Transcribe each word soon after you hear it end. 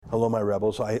Hello, my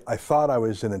rebels. I thought I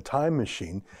was in a time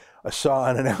machine. I saw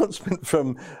an announcement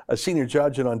from a senior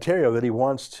judge in Ontario that he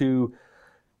wants to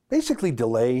basically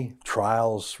delay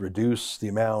trials, reduce the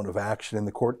amount of action in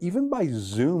the court, even by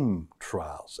Zoom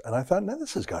trials. And I thought, now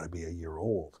this has got to be a year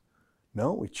old.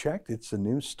 No, we checked. It's a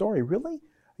news story. Really?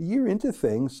 A year into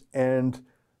things, and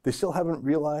they still haven't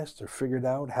realized or figured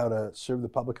out how to serve the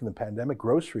public in the pandemic.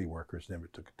 Grocery workers never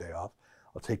took a day off.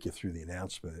 I'll take you through the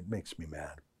announcement. It makes me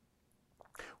mad.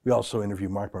 We also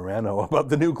interviewed Marc Morano about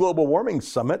the new global warming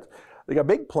summit. They got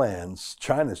big plans.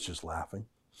 China's just laughing.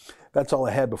 That's all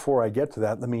I had. Before I get to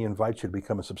that, let me invite you to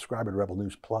become a subscriber to Rebel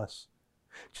News Plus.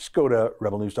 Just go to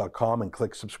rebelnews.com and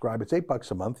click subscribe. It's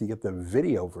 $8 a month. You get the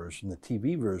video version, the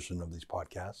TV version of these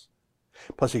podcasts.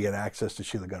 Plus, you get access to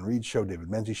Sheila Gunn Reid's show, David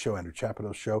Menzies' show, Andrew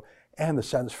Chapito's show, and the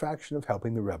satisfaction of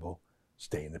helping the Rebel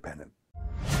stay independent.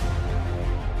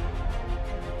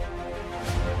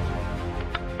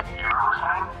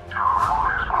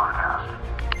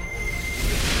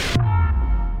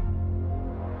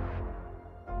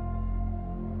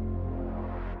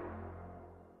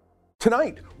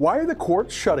 Tonight, why are the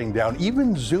courts shutting down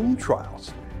even Zoom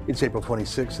trials? It's April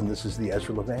 26th, and this is the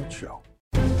Ezra Levant Show.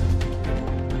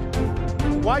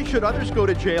 Why should others go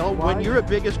to jail when you're the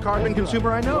biggest carbon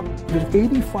consumer I know? There's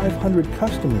 8,500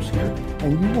 customers here,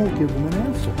 and you won't give them an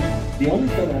answer. The only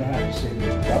thing I have to say to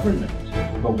the government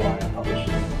about why I publish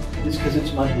it is because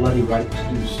it's my bloody right to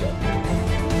do so.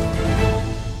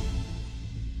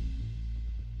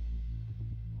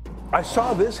 I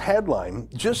saw this headline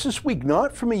just this week,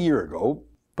 not from a year ago,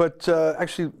 but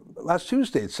actually last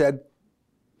Tuesday. It said,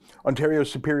 Ontario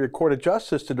Superior Court of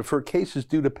Justice to defer cases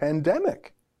due to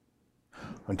pandemic.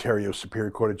 Ontario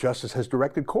Superior Court of Justice has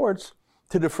directed courts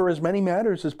to defer as many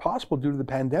matters as possible due to the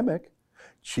pandemic.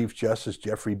 Chief Justice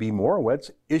Jeffrey B. Morowitz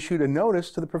issued a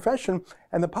notice to the profession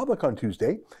and the public on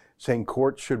Tuesday, saying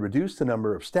courts should reduce the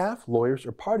number of staff, lawyers,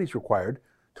 or parties required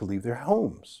to leave their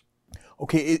homes.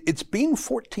 Okay, it's been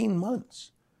 14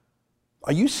 months.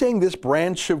 Are you saying this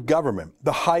branch of government,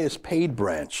 the highest paid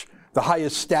branch, the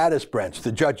highest status branch,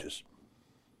 the judges,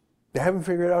 they haven't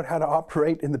figured out how to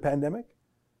operate in the pandemic?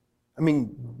 I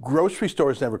mean, grocery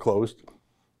stores never closed,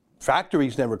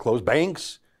 factories never closed,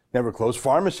 banks never closed,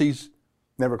 pharmacies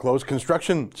never closed,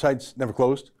 construction sites never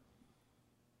closed.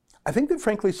 I think that,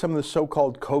 frankly, some of the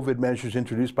so-called COVID measures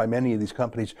introduced by many of these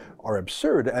companies are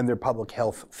absurd, and they're public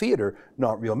health theater,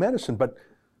 not real medicine, but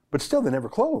still, they never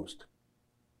closed.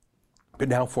 But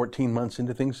now, 14 months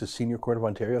into things, the Senior Court of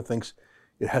Ontario thinks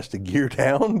it has to gear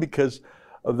down because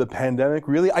of the pandemic.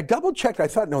 Really? I double-checked. I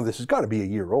thought, no, this has got to be a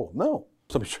year old. No.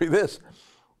 So let me show you this.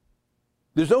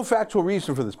 There's no factual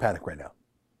reason for this panic right now.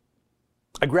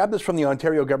 I grabbed this from the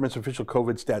Ontario government's official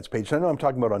COVID stats page. I know I'm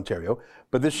talking about Ontario,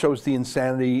 but this shows the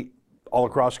insanity all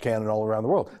across Canada and all around the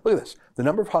world. Look at this. The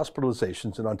number of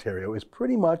hospitalizations in Ontario is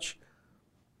pretty much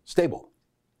stable.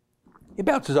 It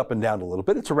bounces up and down a little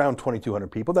bit. It's around 2,200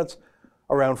 people. That's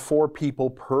around 4 people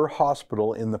per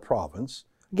hospital in the province.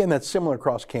 Again, that's similar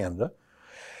across Canada.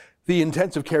 The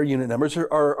intensive care unit numbers are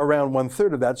around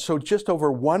 1/3 of that, so just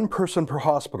over 1 person per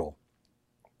hospital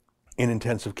in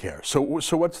intensive care. So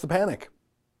what's the panic?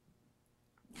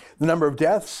 The number of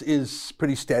deaths is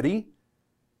pretty steady.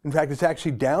 In fact, it's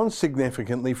actually down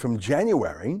significantly from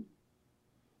January.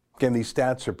 Again, these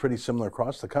stats are pretty similar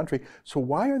across the country. So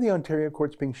why are the Ontario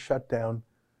courts being shut down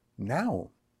now?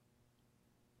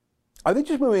 Are they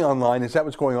just moving online? Is that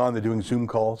what's going on? They're doing Zoom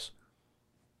calls?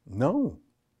 No.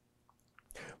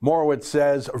 Morowitz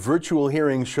says virtual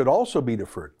hearings should also be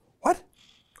deferred. What?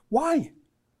 Why?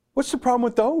 What's the problem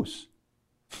with those?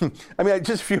 I mean,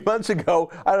 just a few months ago,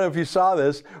 I don't know if you saw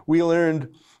this, we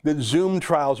learned that Zoom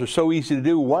trials are so easy to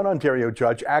do. One Ontario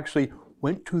judge actually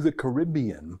went to the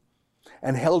Caribbean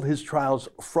and held his trials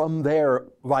from there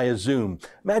via Zoom.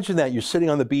 Imagine that. You're sitting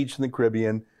on the beach in the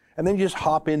Caribbean, and then you just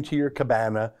hop into your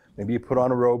cabana. Maybe you put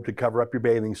on a robe to cover up your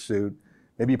bathing suit.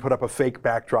 Maybe you put up a fake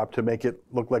backdrop to make it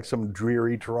look like some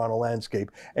dreary Toronto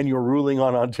landscape, and you're ruling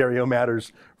on Ontario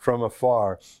matters from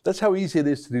afar. That's how easy it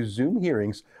is to do Zoom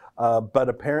hearings, but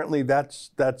apparently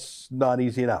that's not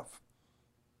easy enough.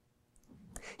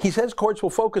 He says courts will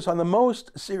focus on the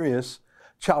most serious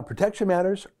child protection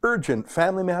matters, urgent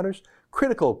family matters,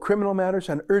 critical criminal matters,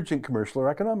 and urgent commercial or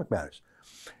economic matters.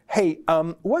 Hey,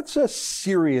 what's a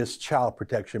serious child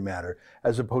protection matter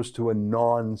as opposed to a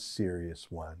non-serious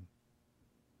one?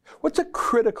 What's a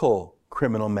critical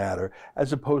criminal matter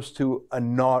as opposed to a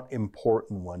not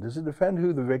important one? Does it defend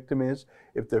who the victim is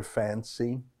if they're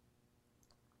fancy?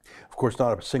 Of course,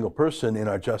 not a single person in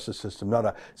our justice system, not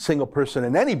a single person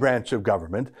in any branch of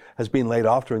government has been laid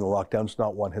off during the lockdowns.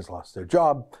 Not one has lost their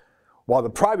job, while the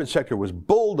private sector was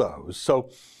bulldozed. So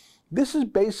This is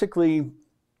basically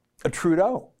a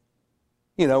Trudeau,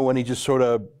 you know, when he just sort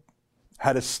of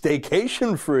had a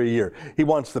staycation for a year. He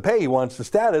wants the pay, he wants the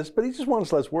status, but he just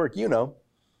wants less work, you know.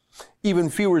 Even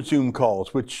fewer Zoom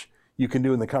calls, which you can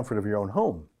do in the comfort of your own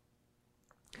home.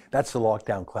 That's the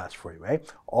lockdown class for you, right?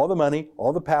 All the money,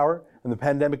 all the power, and the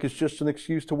pandemic is just an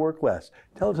excuse to work less.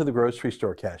 Tell it to the grocery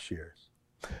store cashiers.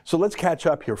 So let's catch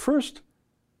up here. First,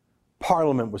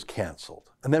 Parliament was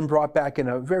canceled and then brought back in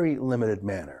a very limited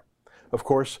manner. Of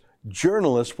course,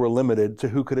 journalists were limited to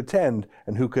who could attend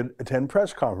and who could attend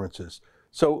press conferences.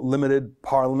 So limited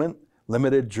Parliament,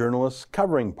 limited journalists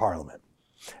covering Parliament.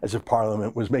 As if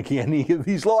Parliament was making any of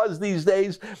these laws these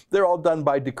days. They're all done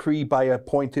by decree by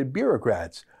appointed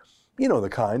bureaucrats. You know the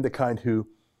kind who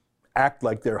act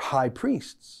like they're high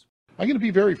priests. I'm going to be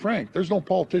very frank. There's no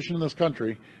politician in this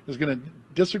country who's going to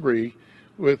disagree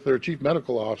with their chief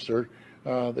medical officer.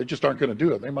 They just aren't going to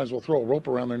do it. They might as well throw a rope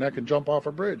around their neck and jump off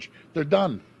a bridge. They're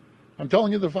done. I'm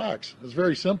telling you the facts. It's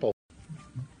very simple.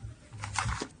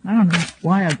 I don't know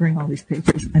why I bring all these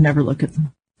papers. I never look at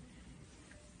them.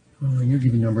 Oh, you're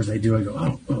giving numbers. I do. I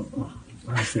go, oh.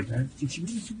 I said that. Did you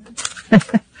really do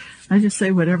that? I just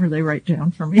say whatever they write down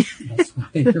for me. That's why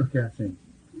you're laughing.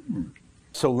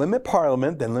 So limit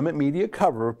Parliament, then limit media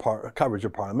coverage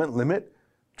of Parliament, limit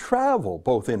travel,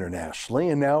 both internationally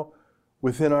and now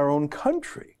within our own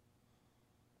country,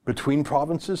 between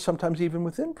provinces, sometimes even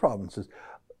within provinces.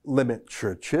 Limit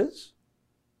churches,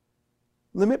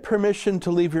 limit permission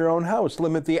to leave your own house,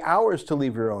 limit the hours to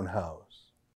leave your own house.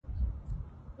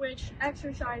 Which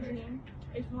exercising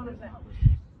is one of them.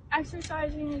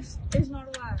 Exercising is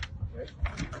not allowed.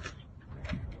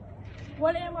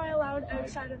 What am I allowed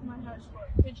outside of my house for?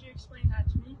 Could you explain that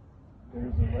to me?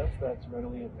 There's a list that's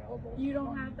readily available. You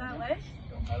don't have that list?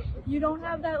 You don't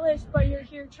have that list, but you're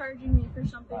here charging me for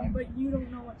something, but you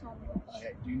don't know what's on the list.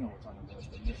 I do know what's on the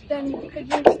list. Then could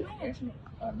you explain it to me?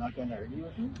 I'm not going to argue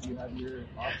with you. You have your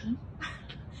options.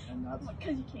 And that's...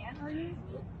 Because you can't argue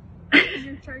with me? Because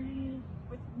you're charging me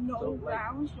with no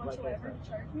grounds whatsoever to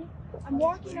charge me? I'm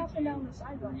walking up and down the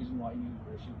sidewalk. The reason why you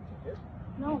issued the ticket?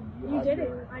 No, you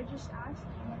didn't. I just asked.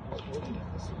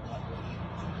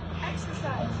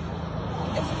 Exercise.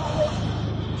 It's not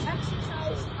listed.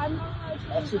 Exercise. I'm not allowed to.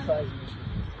 Exercise.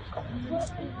 Well,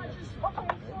 I'm not just. Okay,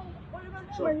 so what about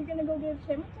him? Are you going to go give him a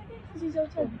ticket? Because he's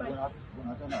outside the bike. We're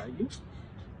not going to argue. Okay?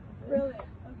 Really?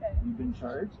 Okay. You've been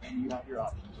charged and you have your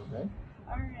options, okay?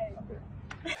 Alright.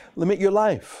 Okay. Limit your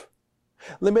life.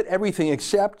 Limit everything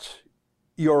except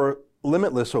your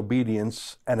limitless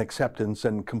obedience and acceptance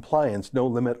and compliance. No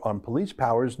limit on police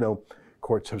powers. No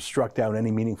courts have struck down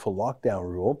any meaningful lockdown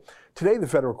rule. Today, the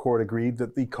federal court agreed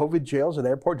that the COVID jails at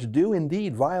airports do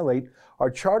indeed violate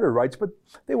our charter rights, but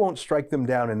they won't strike them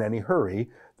down in any hurry.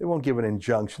 They won't give an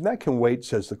injunction. That can wait,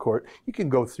 says the court. You can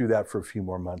go through that for a few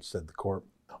more months, said the court.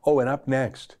 Oh, and up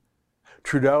next,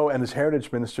 Trudeau and his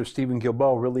Heritage Minister, Stephen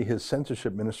Guilbeault, really his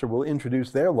censorship minister, will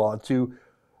introduce their law to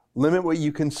limit what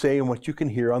you can say and what you can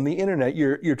hear on the internet.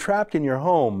 You're trapped in your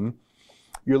home.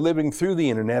 You're living through the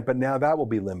internet, but now that will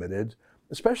be limited,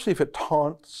 especially if it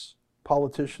taunts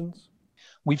politicians.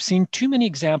 We've seen too many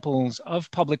examples of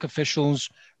public officials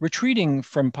retreating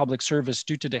from public service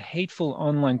due to the hateful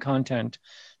online content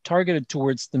targeted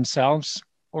towards themselves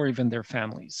or even their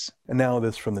families. And now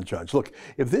this from the judge. Look,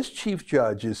 if this chief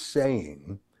judge is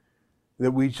saying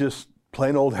that we just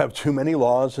plain old have too many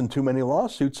laws and too many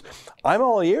lawsuits, I'm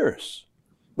all ears.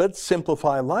 Let's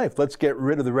simplify life. Let's get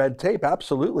rid of the red tape.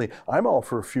 Absolutely. I'm all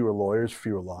for fewer lawyers,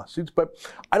 fewer lawsuits, but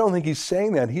I don't think he's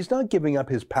saying that. He's not giving up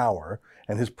his power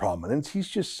and his prominence. He's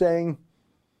just saying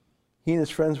he and his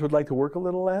friends would like to work a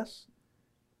little less,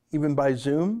 even by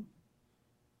Zoom,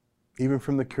 even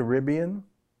from the Caribbean.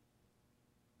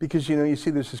 Because, you know, you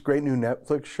see there's this great new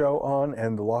Netflix show on,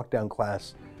 and the lockdown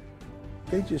class,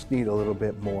 they just need a little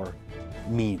bit more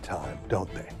me time,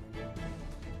 don't they?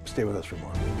 Stay with us for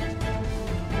more.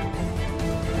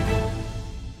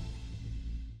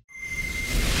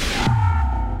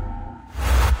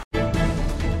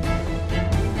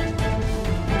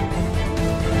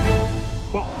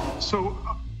 So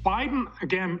Biden,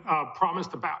 again,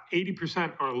 promised about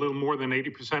 80% or a little more than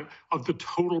 80% of the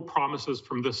total promises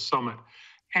from this summit.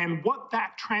 And what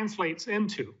that translates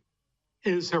into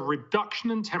is a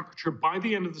reduction in temperature by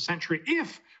the end of the century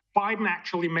if Biden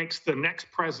actually makes the next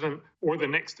president or the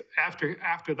next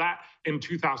after that in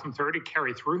 2030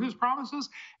 carry through his promises,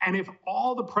 and if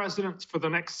all the presidents for the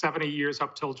next 70 years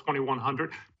up till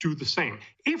 2100 do the same.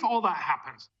 If all that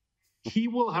happens, he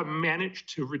will have managed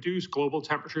to reduce global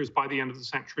temperatures by the end of the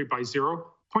century by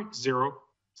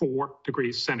 0.04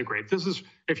 degrees centigrade. This is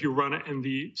if you run it in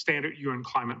the standard UN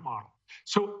climate model.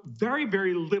 So very,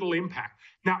 very little impact.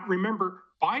 Now, remember,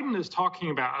 Biden is talking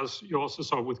about, as you also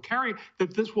saw with Kerry,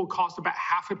 that this will cost about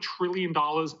 $500 billion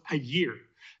a year.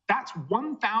 That's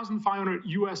 $1,500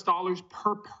 US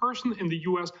per person in the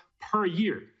US per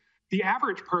year. The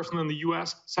average person in the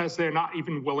US says they're not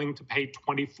even willing to pay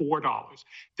 $24.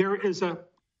 There is a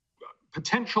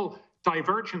potential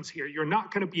divergence here. You're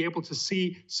not going to be able to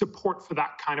see support for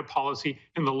that kind of policy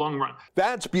in the long run.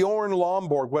 That's Bjorn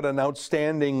Lomborg. What an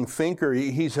outstanding thinker.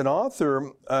 He's an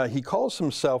author. He calls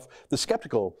himself the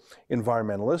skeptical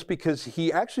environmentalist because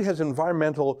he actually has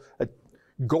environmental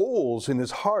goals in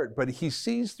his heart, but he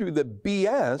sees through the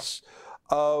BS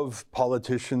of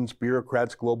politicians,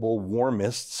 bureaucrats, global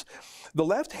warmists. The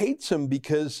left hates him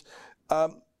because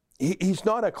he's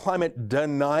not a climate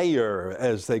denier,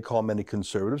 as they call many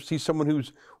conservatives. He's someone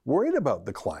who's worried about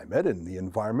the climate and the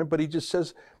environment, but he just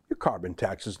says, your carbon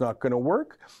tax is not going to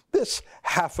work. This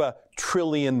 $500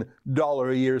 billion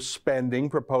a year spending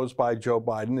proposed by Joe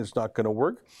Biden is not going to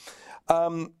work.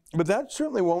 But that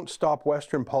certainly won't stop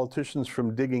Western politicians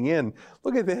from digging in.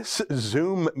 Look at this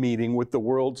Zoom meeting with the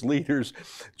world's leaders.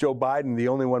 Joe Biden, the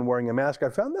only one wearing a mask. I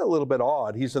found that a little bit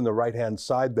odd. He's on the right-hand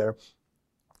side there.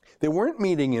 They weren't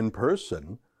meeting in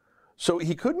person, so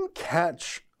he couldn't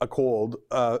catch a cold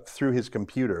through his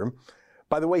computer.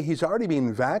 By the way, he's already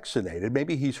been vaccinated.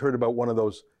 Maybe he's heard about one of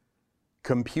those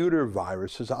computer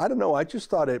viruses. I don't know. I just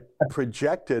thought it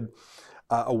projected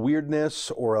a weirdness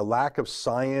or a lack of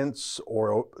science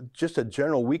or just a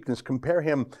general weakness. Compare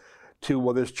him to,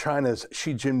 well, there's China's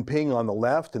Xi Jinping on the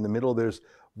left. In the middle, there's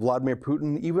Vladimir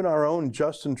Putin. Even our own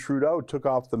Justin Trudeau took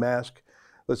off the mask.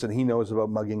 Listen, he knows about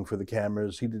mugging for the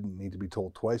cameras. He didn't need to be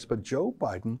told twice. But Joe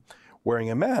Biden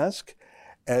wearing a mask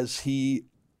as he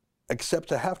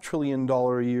accepts a $500 billion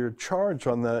a year charge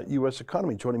on the U.S.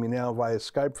 economy. Joining me now via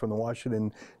Skype from the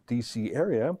Washington, D.C.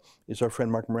 area is our friend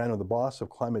Marc Morano, the boss of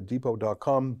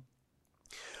ClimateDepot.com.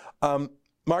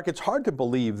 Marc, it's hard to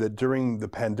believe that during the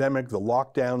pandemic, the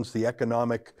lockdowns, the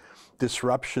economic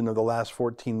disruption of the last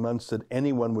 14 months, that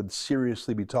anyone would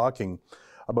seriously be talking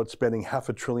about spending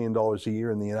 $500 billion a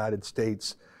year in the United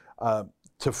States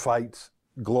to fight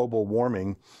global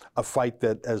warming, a fight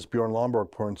that, as Bjorn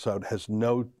Lomborg points out, has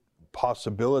no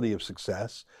possibility of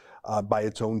success by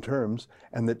its own terms,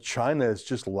 and that China is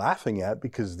just laughing at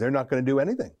because they're not going to do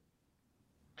anything.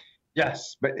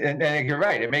 Yes, but and you're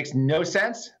right. It makes no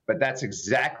sense, but that's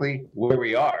exactly where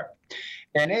we are.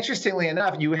 And interestingly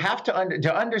enough, you have to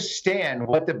understand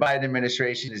what the Biden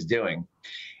administration is doing.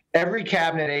 Every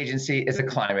cabinet agency is a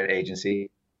climate agency.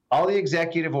 All the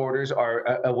executive orders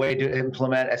are a way to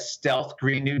implement a stealth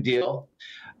Green New Deal.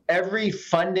 Every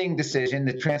funding decision,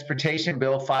 the transportation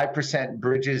bill, 5%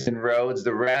 bridges and roads,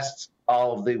 the rest,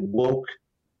 all of the woke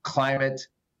climate,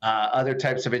 other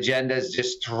types of agendas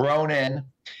just thrown in.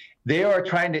 They are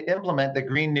trying to implement the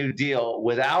Green New Deal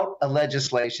without a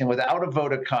legislation, without a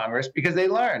vote of Congress, because they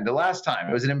learned the last time.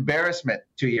 It was an embarrassment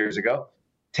 2 years ago.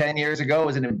 10 years ago, it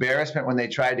was an embarrassment when they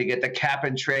tried to get the cap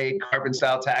and trade carbon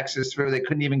style taxes through. They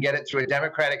couldn't even get it through a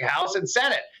Democratic House and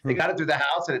Senate. They got it through the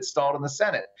House and it stalled in the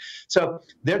Senate. So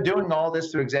they're doing all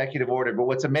this through executive order. But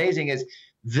what's amazing is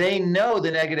they know the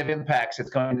negative impacts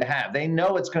it's going to have. They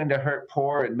know it's going to hurt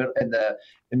poor and the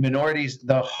minorities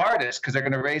the hardest because they're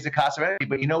going to raise the cost of energy.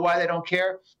 But you know why they don't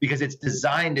care? Because it's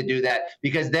designed to do that.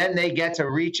 Because then they get to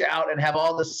reach out and have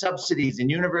all the subsidies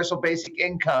and universal basic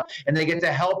income, and they get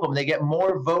to help them. They get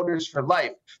more voters for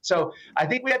life. So I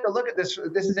think we have to look at this.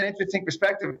 This is an interesting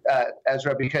perspective,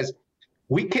 Ezra, because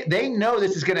they know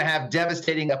this is going to have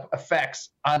devastating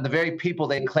effects on the very people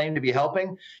they claim to be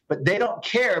helping, but they don't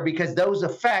care because those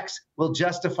effects will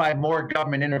justify more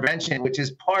government intervention, which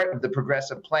is part of the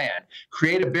progressive plan.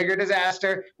 Create a bigger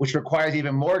disaster, which requires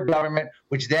even more government,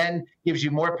 which then gives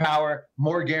you more power,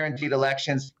 more guaranteed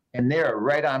elections, and they're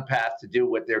right on path to do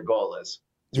what their goal is.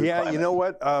 Yeah, you know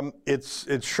what? It's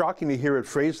shocking to hear it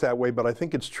phrased that way, but I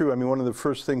think it's true. I mean, one of the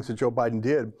first things that Joe Biden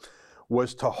did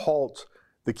was to halt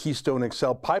the Keystone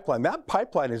XL pipeline. That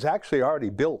pipeline is actually already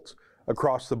built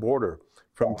across the border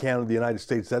from Canada to the United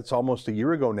States. That's almost a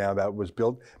year ago now that was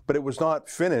built, but it was not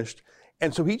finished.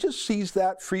 And so he just sees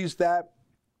that, frees that.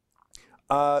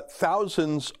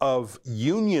 Thousands of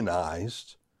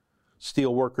unionized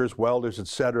steel workers, welders,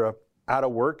 etc., out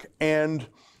of work, and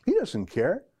he doesn't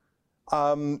care.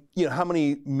 You know, how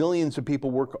many millions of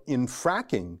people work in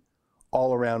fracking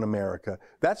all around America?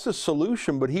 That's the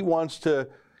solution, but he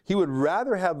would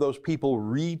rather have those people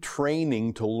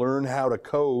retraining to learn how to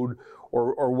code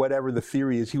or whatever the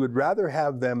theory is. He would rather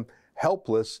have them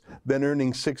helpless than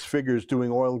earning six figures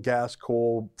doing oil, gas,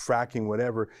 coal, fracking,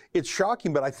 whatever. It's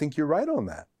shocking, but I think you're right on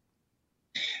that.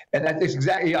 And that's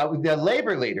exactly the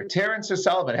labor leader, Terrence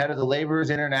O'Sullivan, head of the Laborers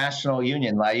International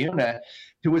Union, LIUNA,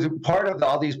 who was a part of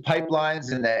all these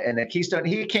pipelines and the Keystone.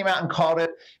 He came out and called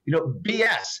it,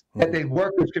 BS, that the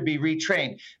workers could be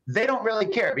retrained. They don't really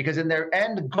care, because in their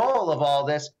end goal of all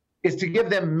this is to give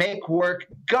them make work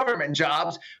government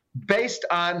jobs based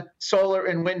on solar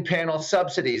and wind panel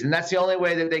subsidies. And that's the only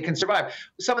way that they can survive.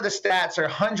 Some of the stats are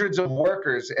hundreds of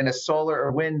workers in a solar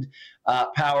or wind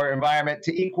power environment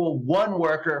to equal one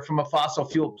worker from a fossil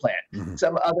fuel plant. Mm-hmm.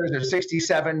 Some others are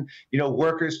 67,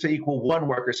 workers to equal one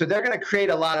worker. So they're going to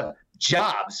create a lot of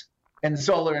jobs in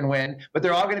solar and wind, but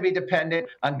they're all going to be dependent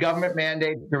on government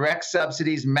mandates, direct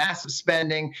subsidies, massive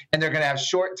spending, and they're going to have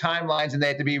short timelines, and they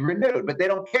have to be renewed. But they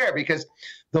don't care, because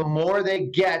the more they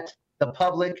get the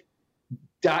public,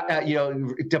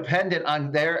 dependent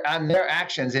on their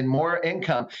actions and more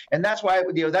income, and that's why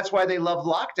they love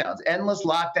lockdowns, endless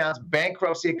lockdowns,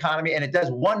 bankrupts the economy, and it does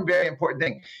one very important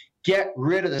thing: get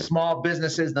rid of the small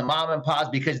businesses, the mom and pops,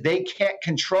 because they can't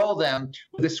control them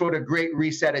with this sort of great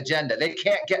reset agenda. They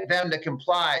can't get them to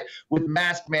comply with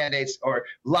mask mandates or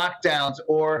lockdowns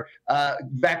or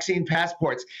vaccine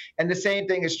passports. And the same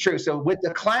thing is true. So with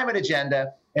the climate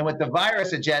agenda and with the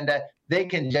virus agenda, they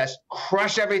can just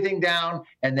crush everything down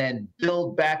and then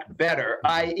build back better,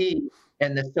 i.e.,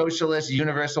 in the socialist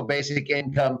universal basic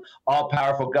income,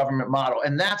 all-powerful government model.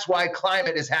 And that's why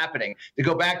climate is happening. To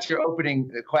go back to your opening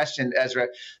question, Ezra,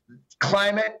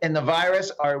 climate and the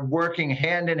virus are working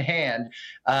hand in hand.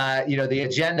 The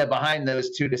agenda behind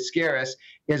those two to scare us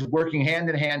is working hand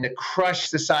in hand to crush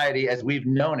society as we've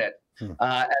known it.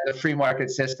 As a free market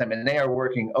system, and they are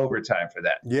working overtime for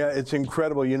that. Yeah, it's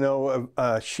incredible.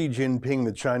 Xi Jinping,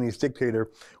 the Chinese dictator,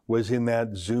 was in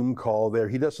that Zoom call there.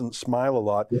 He doesn't smile a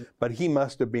lot, but he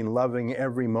must have been loving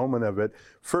every moment of it.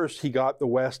 First, he got the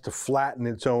West to flatten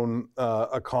its own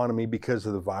economy because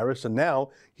of the virus, and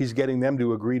now he's getting them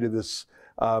to agree to this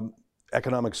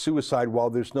economic suicide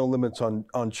while there's no limits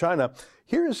on China.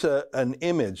 Here's an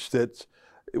image that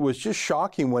it was just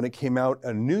shocking when it came out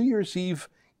on New Year's Eve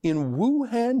in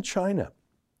Wuhan, China.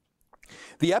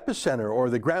 The epicenter, or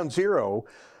the ground zero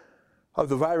of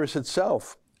the virus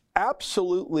itself.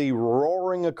 Absolutely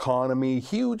roaring economy,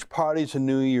 huge parties on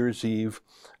New Year's Eve.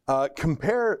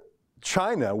 Compare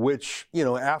China, which,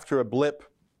 after a blip,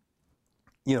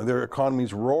 their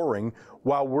economy's roaring,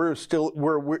 while we're into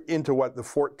the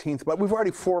 14th, but we've already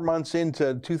 4 months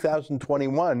into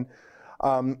 2021.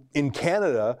 In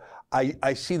Canada,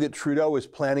 I see that Trudeau is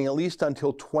planning at least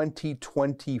until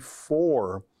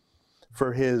 2024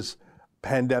 for his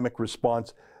pandemic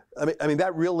response. I mean,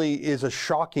 that really is a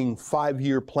shocking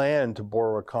 5-year plan, to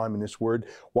borrow a communist word,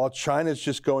 while China's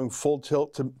just going full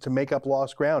tilt to make up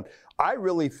lost ground. I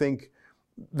really think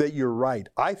that you're right.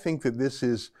 I think that this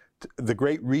is the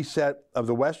great reset of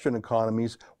the Western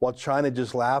economies, while China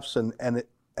just laughs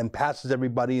and passes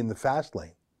everybody in the fast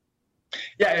lane.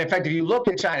 Yeah, in fact, if you look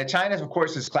at China, of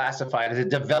course, is classified as a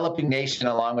developing nation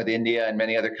along with India and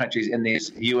many other countries in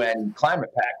this UN climate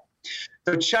pact.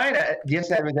 So China, yes,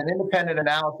 there was an independent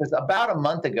analysis about a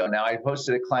month ago now. I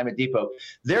posted at Climate Depot.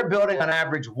 They're building on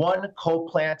average one coal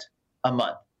plant a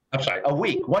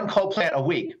week, one coal plant a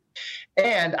week.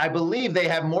 And I believe they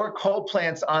have more coal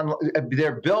plants on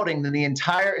their building than the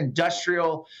entire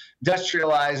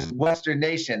industrialized Western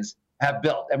nations have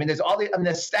built. I mean, the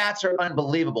stats are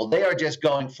unbelievable. They are just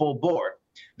going full bore.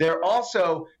 They're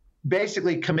also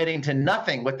basically committing to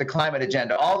nothing with the climate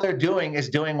agenda. All they're doing is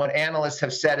doing what analysts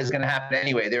have said is going to happen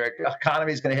anyway. Their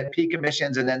economy is going to hit peak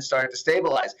emissions and then start to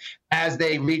stabilize as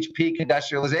they reach peak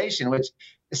industrialization, which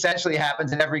essentially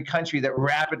happens in every country that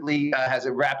rapidly has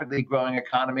a rapidly growing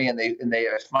economy, and they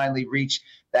finally reach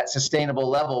that sustainable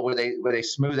level where they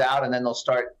smooth out, and then they'll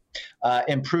start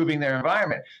improving their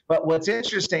environment. But what's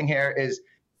interesting here is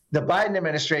the Biden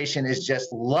administration is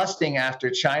just lusting after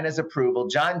China's approval.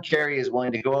 John Kerry is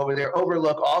willing to go over there,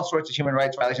 overlook all sorts of human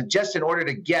rights violations just in order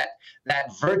to get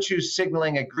that virtue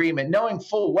signaling agreement, knowing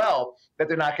full well that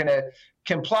they're not going to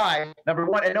comply, number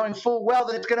one, and knowing full well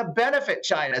that it's going to benefit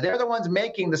China. They're the ones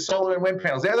making the solar and wind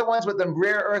panels. They're the ones with the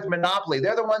rare earth monopoly.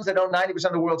 They're the ones that own 90%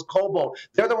 of the world's cobalt.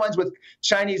 They're the ones with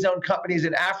Chinese-owned companies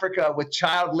in Africa with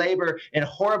child labor and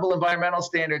horrible environmental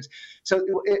standards. So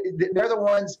they're the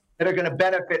ones that are going to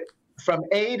benefit from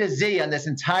A to Z on this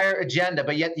entire agenda.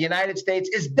 But yet the United States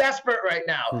is desperate right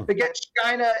now to get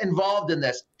China involved in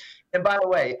this. And by the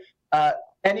way,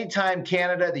 anytime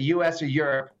Canada, the U.S., or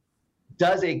Europe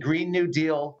does a Green New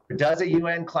Deal, or does a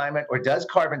UN climate, or does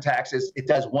carbon taxes, it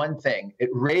does one thing. It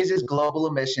raises global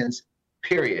emissions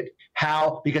period.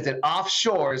 How? Because it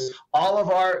offshores all of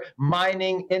our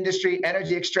mining industry,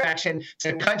 energy extraction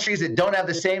to countries that don't have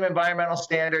the same environmental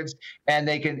standards, and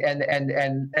they can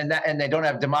and they don't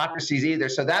have democracies either.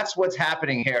 So that's what's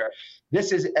happening here.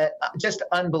 This is just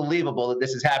unbelievable that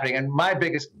this is happening. And my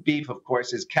biggest beef, of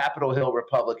course, is Capitol Hill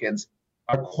Republicans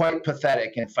are quite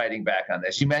pathetic in fighting back on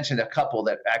this. You mentioned a couple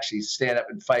that actually stand up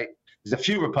and fight. There's a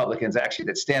few Republicans actually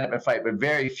that stand up and fight, but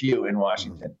very few in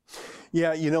Washington.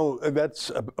 Yeah, you know, that's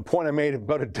a point I made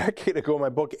about a decade ago in my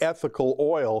book, Ethical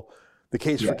Oil, The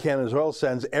Case for Canada's Oil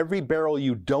Sands. Every barrel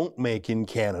you don't make in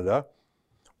Canada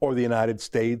or the United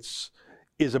States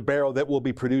is a barrel that will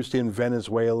be produced in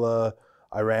Venezuela,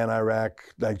 Iran, Iraq,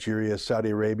 Nigeria,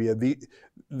 Saudi Arabia.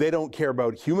 They don't care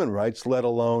about human rights, let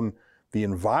alone the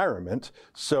environment.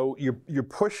 So you're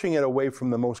pushing it away from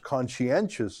the most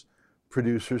conscientious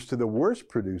producers to the worst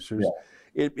producers.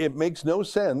 Yeah. It makes no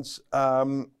sense.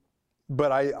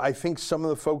 But I think some of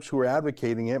the folks who are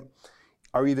advocating it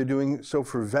are either doing so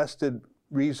for vested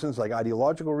reasons, like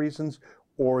ideological reasons,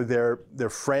 or their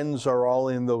friends are all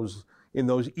in those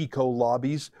eco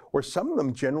lobbies, or some of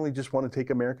them generally just want to take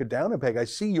America down a peg. I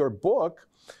see your book,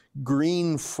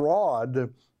 Green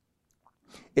Fraud.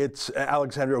 It's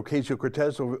Alexandria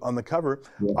Ocasio-Cortez on the cover.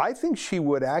 Yeah. I think she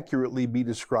would accurately be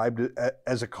described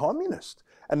as a communist.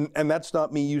 And that's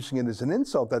not me using it as an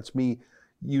insult. That's me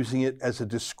using it as a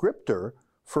descriptor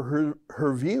for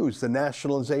her views, the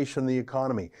nationalization of the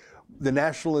economy, the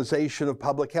nationalization of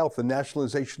public health, the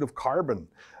nationalization of carbon.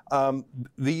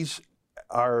 These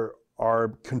are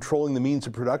controlling the means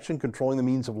of production, controlling the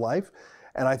means of life.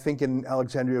 And I think in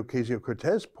Alexandria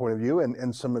Ocasio-Cortez's point of view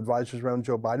and some advisors around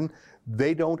Joe Biden,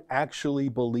 they don't actually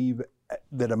believe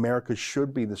that America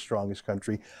should be the strongest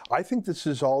country. I think this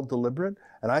is all deliberate,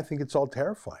 and I think it's all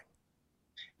terrifying.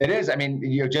 It is. I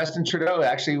mean, Justin Trudeau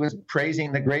actually was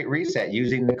praising the Great Reset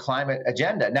using the climate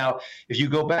agenda. Now, if you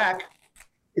go back,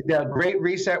 the Great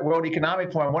Reset World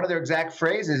Economic Forum, one of their exact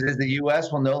phrases is the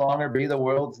U.S. will no longer be the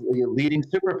world's leading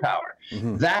superpower.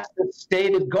 Mm-hmm. That's the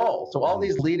stated goal. So all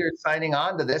these leaders signing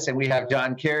on to this, and we have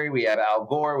John Kerry, we have Al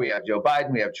Gore, we have Joe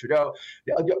Biden, we have Trudeau,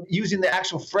 using the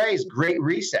actual phrase Great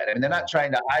Reset. I mean, they're not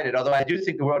trying to hide it, although I do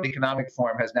think the World Economic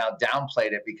Forum has now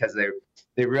downplayed it because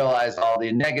they realized all the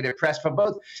negative press from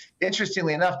both.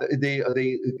 Interestingly enough,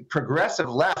 the progressive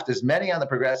left, there's many on the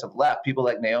progressive left, people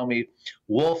like Naomi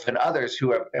Wolf and others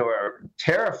who are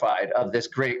terrified of this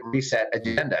Great Reset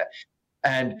agenda.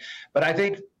 But I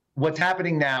think what's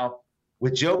happening now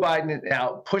with Joe Biden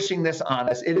now pushing this on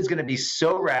us, it is going to be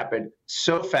so rapid,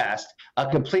 so fast, a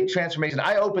complete transformation.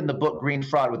 I opened the book Green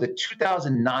Fraud with a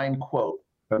 2009 quote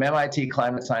from MIT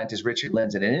climate scientist Richard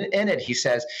Lindzen. And in it, he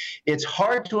says, it's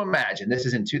hard to imagine, this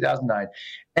is in 2009,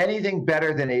 anything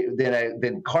better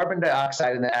than carbon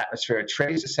dioxide in the atmosphere, a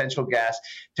trace essential gas,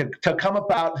 to come up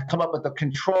with the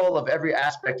control of every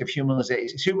aspect of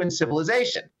human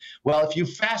civilization. Well, if you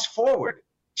fast forward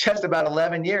just about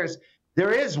 11 years,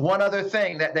 there is one other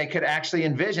thing that they could actually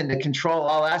envision to control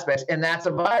all aspects, and that's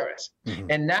a virus. Mm-hmm.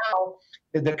 And now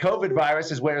the COVID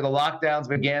virus is where the lockdowns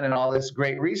began and all this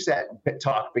Great Reset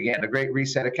talk began, the Great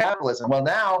Reset of capitalism. Well,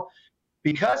 now,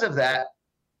 because of that,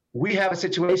 we have a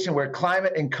situation where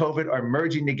climate and COVID are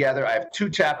merging together. I have 2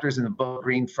 chapters in the book,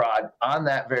 Green Fraud, on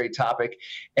that very topic.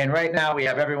 And right now we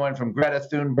have everyone from Greta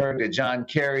Thunberg to John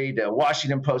Kerry to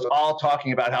Washington Post all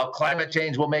talking about how climate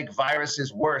change will make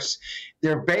viruses worse.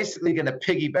 They're basically going to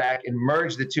piggyback and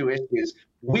merge the 2 issues.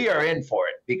 We are in for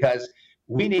it because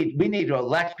we need to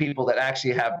elect people that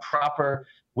actually have proper,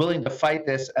 willing to fight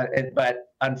this.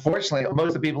 But unfortunately, most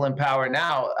of the people in power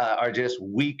now are just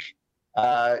weak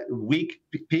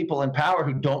people in power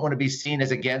who don't want to be seen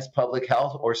as against public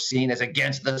health or seen as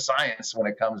against the science when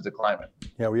it comes to climate.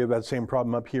 Yeah, we have that same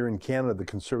problem up here in Canada. The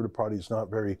Conservative Party is not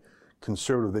very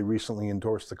conservative. They recently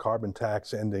endorsed the carbon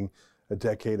tax, ending a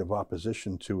decade of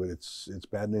opposition to it. It's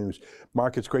bad news.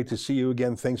 Mark, it's great to see you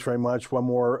again. Thanks very much. One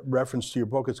more reference to your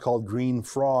book. It's called Green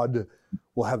Fraud.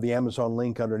 We'll have the Amazon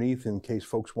link underneath in case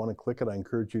folks want to click it. I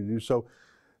encourage you to do so.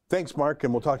 Thanks, Mark,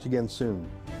 and we'll talk to you again soon.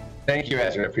 Thank you,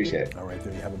 Ezra. I appreciate it. All right,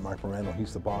 there you have it, Mark Morano.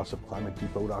 He's the boss of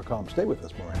ClimateDepot.com. Stay with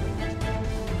us, Morano.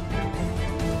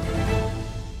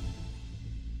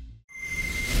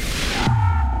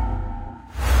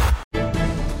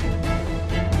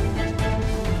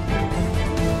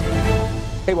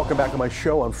 Hey, welcome back to my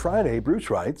show on Friday. Bruce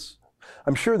writes,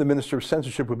 I'm sure the Minister of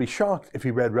Censorship would be shocked if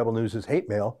he read Rebel News' hate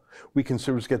mail. We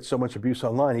conservatives get so much abuse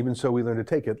online, even so we learn to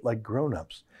take it like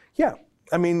grown-ups. Yeah,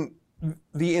 I mean,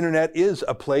 the internet is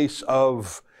a place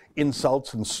of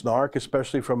insults and snark,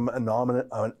 especially from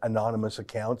anonymous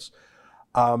accounts.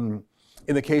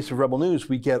 in the case of Rebel News,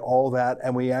 we get all that,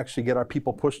 and we actually get our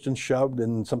people pushed and shoved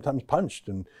and sometimes punched,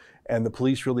 and the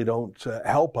police really don't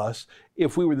help us.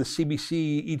 If we were the CBC,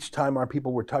 each time our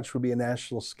people were touched would be a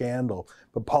national scandal.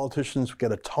 But politicians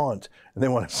get a taunt, and they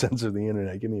want to censor the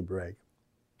internet. Give me a break.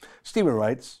 Stephen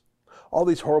writes, all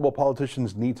these horrible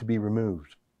politicians need to be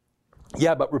removed.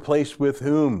 Yeah, but replaced with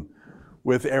whom?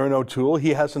 With Aaron O'Toole? He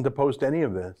hasn't opposed any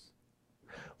of this.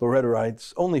 Loretta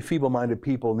writes, only feeble-minded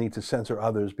people need to censor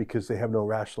others because they have no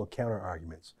rational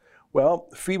counter-arguments. Well,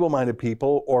 feeble-minded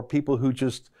people, or people who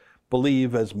just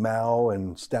believe, as Mao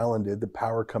and Stalin did, that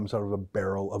power comes out of a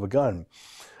barrel of a gun.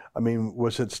 I mean,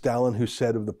 was it Stalin who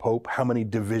said of the Pope, how many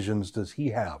divisions does he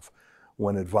have,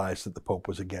 when advised that the Pope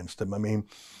was against him? I mean,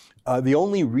 the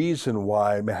only reason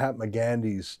why Mahatma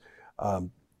Gandhi's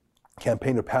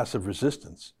campaign of passive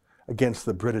resistance against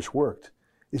the British worked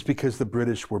is because the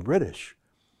British were British.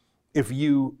 If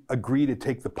you agree to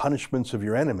take the punishments of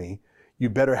your enemy, you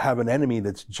better have an enemy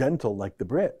that's gentle like the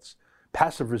Brits.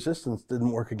 Passive resistance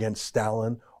didn't work against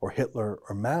Stalin or Hitler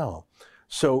or Mao.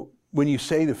 So when you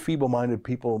say the feeble-minded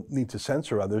people need to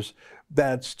censor others,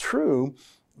 that's true,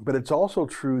 but it's also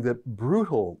true that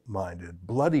brutal-minded,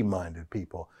 bloody-minded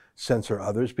people censor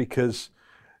others because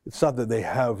it's not that they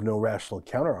have no rational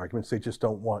counter-arguments, they just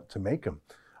don't want to make them.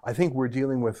 I think we're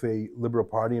dealing with a Liberal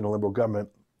Party and a Liberal government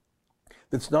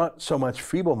that's not so much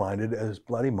feeble-minded as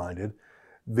bloody-minded.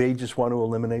 They just want to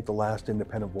eliminate the last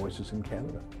independent voices in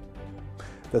Canada.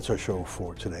 That's our show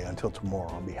for today. Until tomorrow,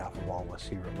 on behalf of all of us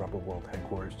here at Rebel World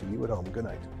Headquarters, to you at home, good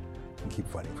night, and keep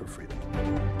fighting for freedom.